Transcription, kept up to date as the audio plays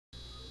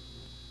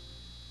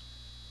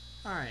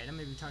Alright, I'm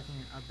going to be talking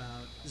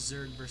about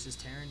Zerg versus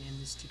Terran in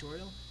this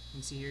tutorial. You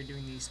can see here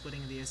doing the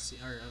splitting of the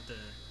of the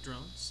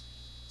drones,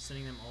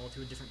 sending them all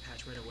to a different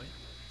patch right away.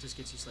 Just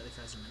gets you slightly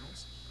faster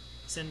minerals.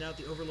 Send out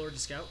the Overlord to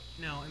scout.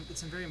 Now,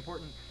 it's very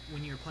important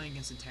when you're playing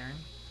against a Terran,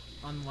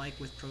 unlike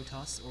with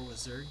Protoss or with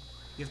Zerg,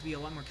 you have to be a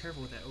lot more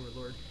careful with that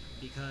Overlord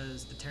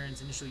because the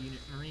Terran's initial unit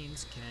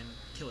Marines can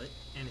kill it,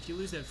 and if you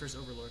lose that first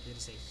Overlord, it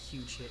is a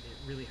huge hit.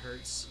 It really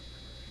hurts.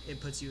 It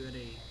puts you at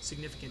a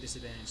significant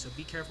disadvantage, so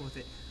be careful with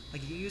it.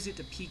 Like, you use it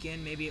to peek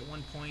in maybe at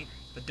one point,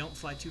 but don't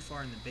fly too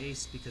far in the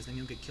base because then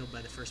you'll get killed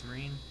by the first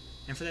Marine.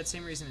 And for that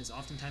same reason, it's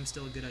oftentimes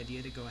still a good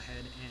idea to go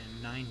ahead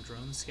and 9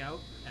 drone scout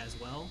as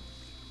well,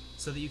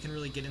 so that you can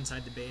really get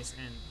inside the base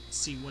and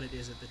see what it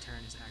is that the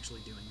Terran is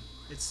actually doing.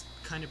 It's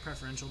kind of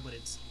preferential, but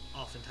it's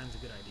oftentimes a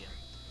good idea.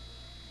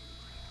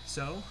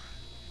 So,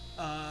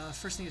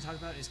 first thing to talk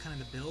about is kind of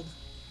the build.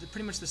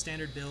 Pretty much the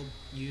standard build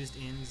used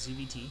in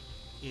ZVT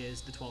is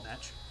the 12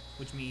 hatch,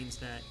 which means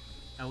that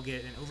I will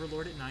get an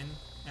Overlord at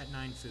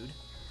 9 food,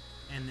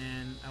 and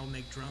then I will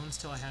make drones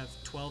till I have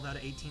 12 out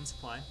of 18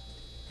 supply,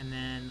 and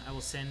then I will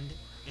send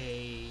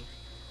a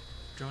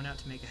drone out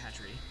to make a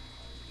hatchery.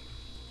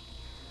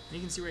 And you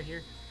can see right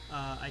here,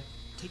 I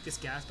take this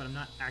gas, but I'm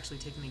not actually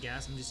taking the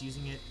gas, I'm just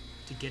using it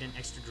to get an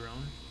extra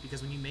drone,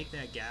 because when you make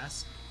that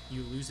gas,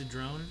 you lose a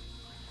drone,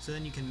 so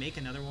then you can make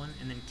another one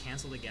and then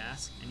cancel the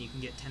gas, and you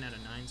can get 10 out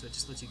of 9, so it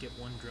just lets you get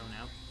one drone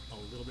out a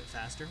little bit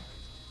faster.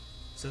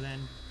 So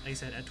then, like I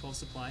said, at 12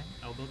 supply,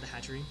 I'll build the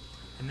hatchery,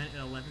 and then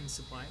at 11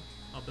 supply,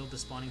 I'll build the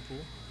spawning pool,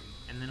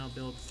 and then I'll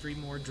build 3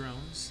 more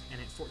drones,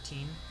 and at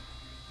 14,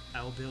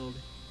 I'll build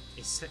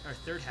a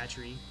third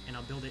hatchery, and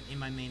I'll build it in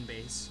my main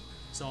base.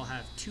 So I'll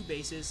have 2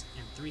 bases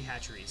and 3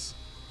 hatcheries.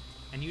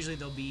 And usually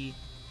they'll be,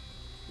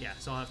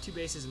 so I'll have 2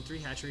 bases and 3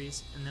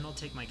 hatcheries, and then I'll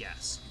take my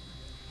gas.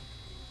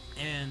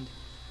 And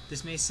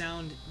this may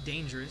sound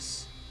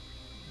dangerous,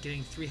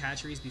 getting 3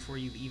 hatcheries before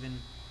you've even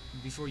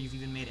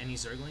made any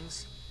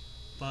Zerglings.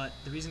 But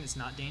the reason it's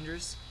not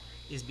dangerous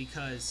is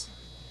because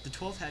the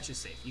 12th hatch is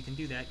safe. You can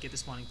do that, get the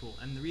spawning pool.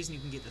 And the reason you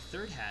can get the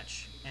 3rd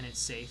hatch and it's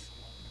safe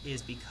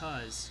is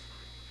because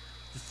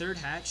the 3rd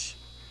hatch,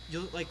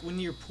 when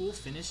your pool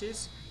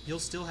finishes, you'll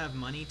still have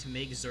money to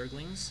make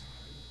Zerglings.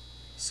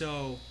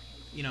 So,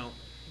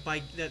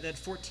 by that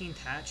 14th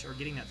hatch or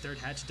getting that 3rd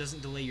hatch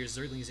doesn't delay your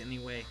Zerglings in any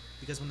way,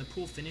 because when the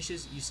pool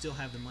finishes, you still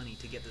have the money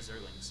to get the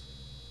Zerglings.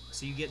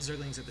 So you get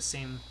Zerglings at the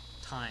same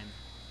time.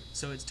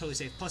 So it's totally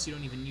safe. Plus, you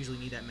don't even usually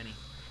need that many.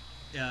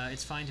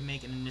 It's fine to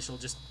make an initial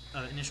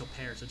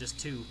pair, so just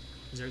 2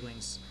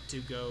 Zerglings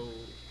to go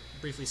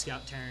briefly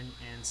scout Terran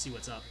and see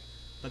what's up.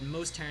 But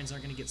most Terrans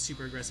aren't going to get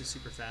super aggressive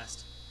super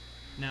fast.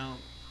 Now,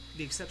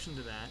 the exception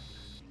to that,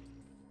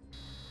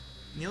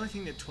 the only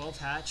thing that 12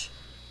 hatch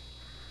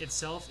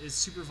itself is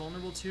super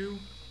vulnerable to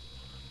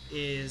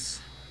is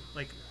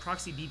like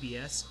proxy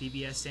BBS.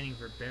 BBS standing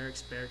for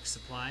barracks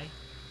supply,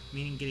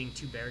 meaning getting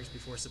 2 barracks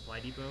before supply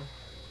depot.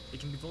 It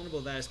can be vulnerable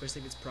to that,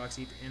 especially if it's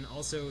proxied, and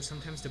also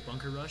sometimes to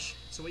bunker rush.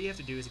 So what you have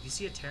to do is, if you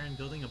see a Terran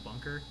building a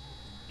bunker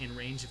in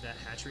range of that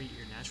hatchery,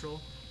 your natural,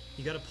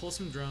 you got to pull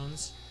some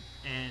drones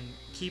and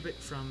keep the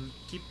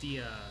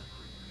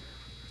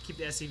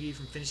SCV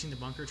from finishing the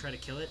bunker. Try to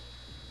kill it,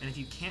 and if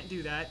you can't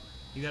do that,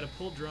 you got to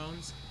pull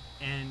drones,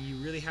 and you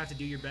really have to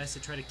do your best to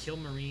try to kill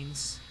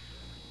Marines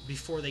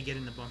before they get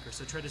in the bunker.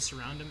 So try to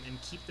surround them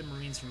and keep the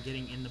Marines from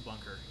getting in the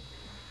bunker,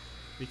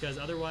 because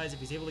otherwise, if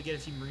he's able to get a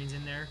few Marines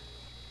in there,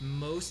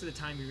 most of the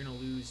time you're going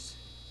to lose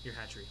your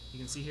hatchery. You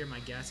can see here my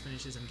gas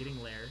finishes, I'm getting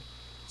Lair.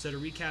 So to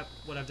recap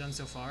what I've done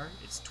so far,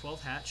 it's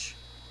 12 hatch,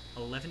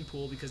 11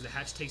 pool, because the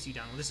hatch takes you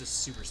down. Well, this is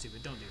super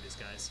stupid. Don't do this,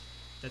 guys.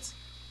 That's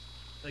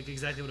like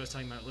exactly what I was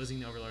talking about, losing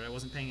the Overlord. I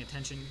wasn't paying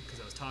attention because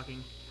I was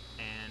talking,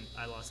 and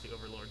I lost the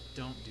Overlord.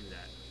 Don't do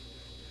that.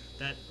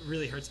 That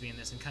really hurts me in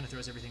this and kind of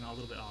throws everything a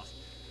little bit off.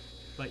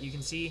 But you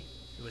can see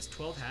it was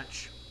 12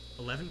 hatch,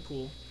 11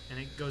 pool, and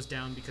it goes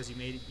down because you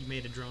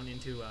made a drone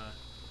into a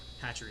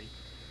hatchery.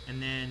 And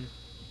then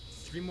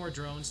 3 more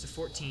drones to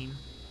 14,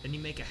 then you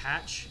make a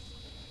hatch,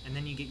 and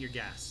then you get your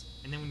gas.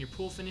 And then when your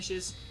pool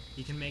finishes,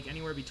 you can make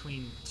anywhere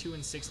between 2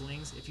 and 6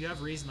 Lings. If you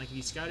have reason, like if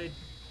you scouted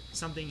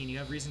something and you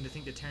have reason to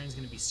think the Terran's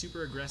going to be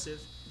super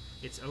aggressive,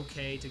 it's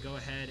okay to go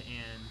ahead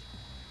and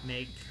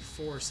make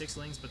 4 or 6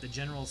 Lings, but the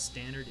general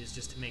standard is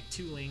just to make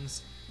 2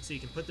 Lings, so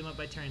you can put them up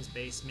by Terran's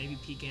base, maybe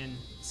peek in,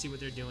 see what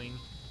they're doing,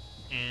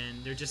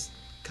 and they're just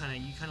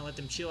you kind of let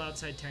them chill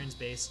outside Terran's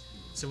base,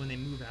 so when they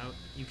move out,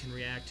 you can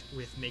react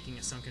with making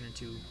a sunken or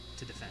 2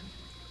 to defend.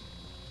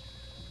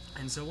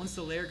 And so once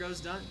the Lair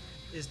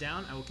is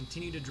down, I will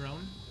continue to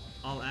drone.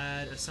 I'll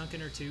add a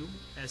sunken or 2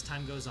 as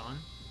time goes on,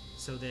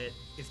 so that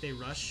if they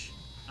rush,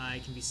 I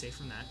can be safe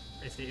from that.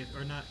 If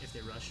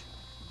they rush,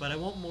 but I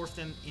won't morph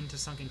them into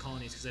sunken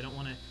colonies because I don't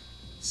want to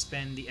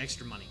spend the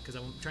extra money, because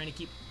I'm trying to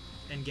keep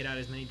and get out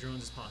as many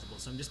drones as possible.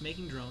 So I'm just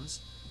making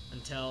drones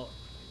until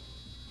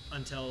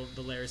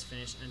the Lair is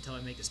finished, until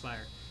I make the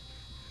Spire.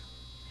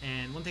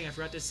 And one thing I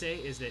forgot to say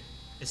is that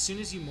as soon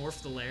as you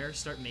morph the Lair,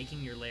 start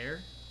making your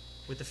Lair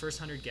with the first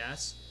 100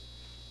 gas,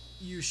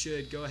 you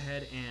should go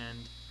ahead and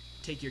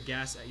take your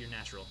gas at your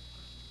natural.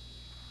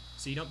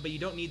 So you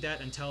don't need that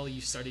until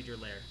you started your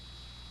lair.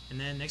 And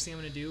then next thing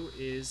I'm going to do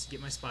is get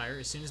my Spire.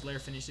 As soon as Lair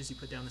finishes, you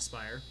put down the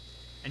Spire.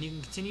 And you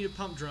can continue to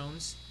pump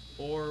drones,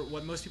 or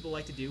what most people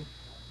like to do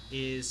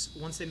is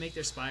once they make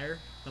their Spire,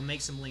 they'll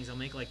make some Lings. They'll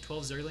make like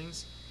 12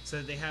 Zerglings so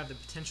that they have the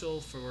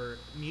potential for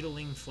Muta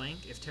Ling flank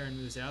if Terran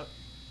moves out,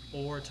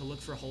 or to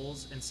look for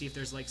holes and see if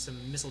there's like some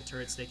missile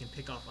turrets they can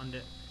pick off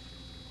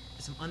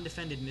some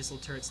undefended missile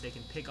turrets they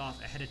can pick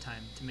off ahead of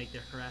time to make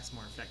their harass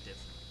more effective.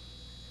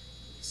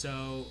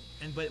 So,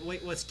 but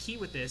what's key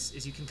with this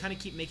is you can kind of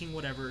keep making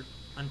whatever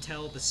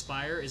until the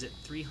Spire is at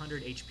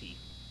 300 HP.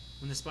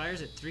 When the Spire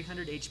is at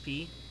 300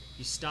 HP,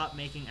 you stop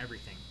making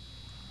everything.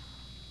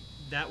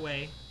 That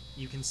way,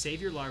 you can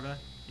save your larva,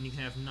 and you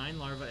can have 9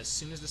 larvae as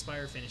soon as the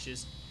Spire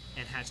finishes,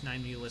 and hatch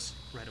 9 mutalisks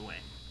right away.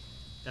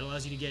 That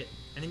allows you to get,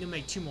 and then you'll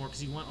make 2 more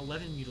because you want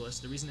 11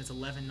 mutalisks. The reason it's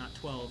 11, not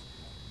 12,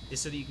 is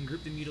so that you can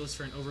group the mutalisks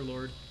for an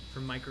Overlord for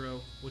micro,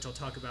 which I'll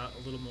talk about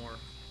a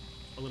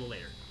little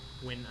later,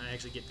 when I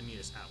actually get the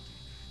mutas out.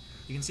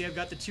 You can see I've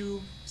got the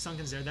 2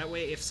 Sunkens there. That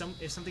way, if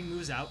something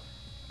moves out,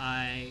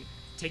 I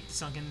take the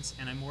Sunkens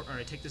and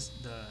I take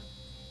the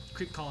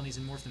creep colonies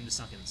and morph them to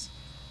Sunkens.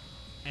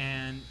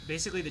 And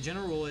basically, the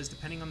general rule is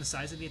depending on the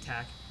size of the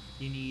attack,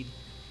 you need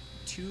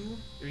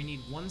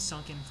 1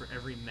 Sunken for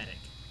every medic.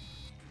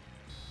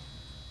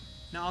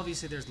 Now,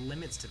 obviously, there's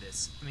limits to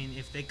this. I mean,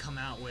 if they come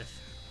out with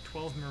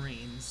 12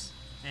 Marines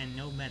and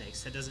no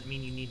medics, that doesn't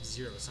mean you need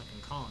 0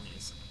 Sunken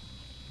colonies.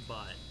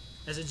 But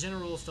as a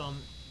general rule of thumb,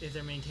 if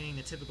they're maintaining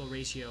the typical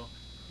ratio,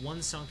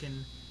 1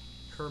 Sunken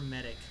per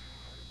medic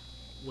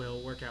will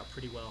work out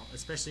pretty well,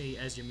 especially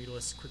as your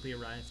mutalisks quickly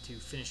arrive to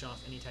finish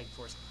off any attacking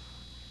force.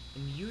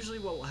 And usually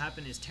what will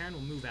happen is Terran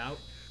will move out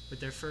with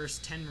their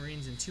first 10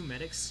 Marines and 2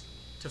 medics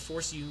to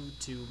force you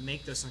to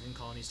make those Sunken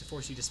colonies, to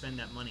force you to spend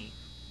that money.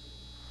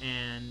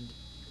 And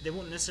they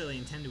won't necessarily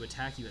intend to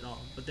attack you at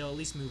all, but they'll at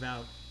least move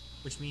out,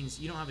 which means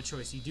you don't have a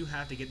choice. You do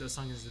have to get those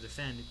Sunkens to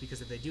defend,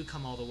 because if they do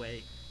come all the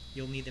way,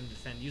 you'll need them to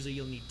defend. Usually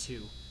you'll need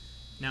 2.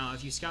 Now,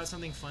 if you scout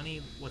something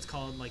funny, what's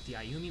called like the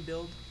Ayumi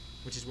build,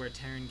 which is where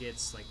Terran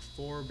gets like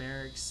 4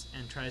 barracks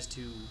and tries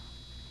to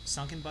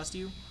Sunken bust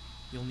you,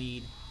 you'll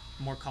need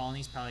more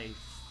colonies, probably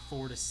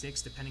 4 to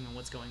 6, depending on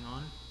what's going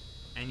on,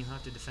 and you'll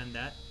have to defend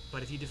that.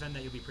 But if you defend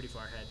that, you'll be pretty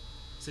far ahead.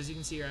 So as you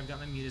can see here, I've got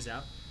my mutas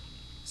out.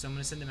 So I'm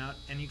going to send them out,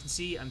 and you can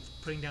see I'm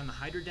putting down the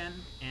Hydra den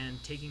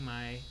and taking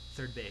my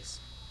 3rd base.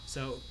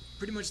 So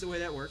pretty much the way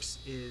that works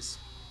is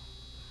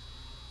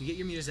you get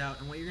your mutas out,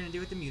 and what you're going to do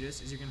with the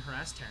mutas is you're going to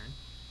harass Terran.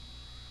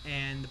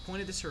 And the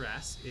point of this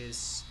harass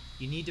is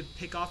you need to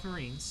pick off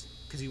Marines,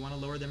 because you want to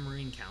lower their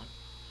Marine count.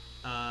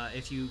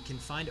 If you can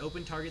find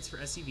open targets for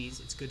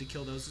SCVs, it's good to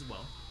kill those as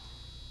well.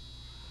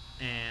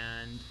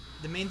 And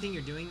the main thing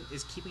you're doing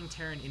is keeping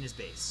Terran in his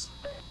base.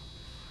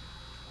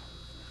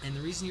 And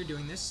the reason you're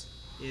doing this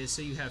is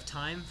so you have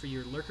time for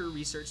your Lurker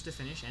research to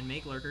finish and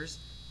make Lurkers,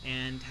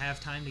 and have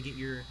time to get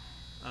your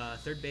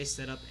 3rd base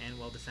set up and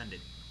well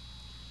defended.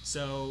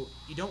 So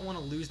you don't want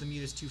to lose the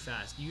mutas too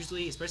fast.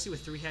 Usually, especially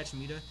with 3-hatch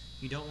muta,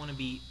 you don't want to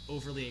be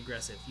overly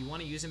aggressive. You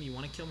want to use them, you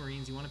want to kill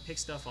Marines, you want to pick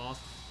stuff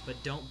off,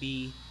 but don't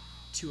be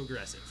too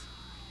aggressive.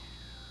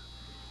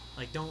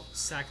 Like, don't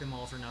sack them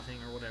all for nothing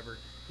or whatever,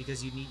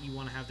 because you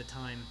want to have the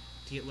time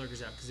to get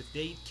Lurkers out. Because if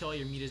they kill all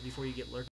your mutas before you get Lurkers,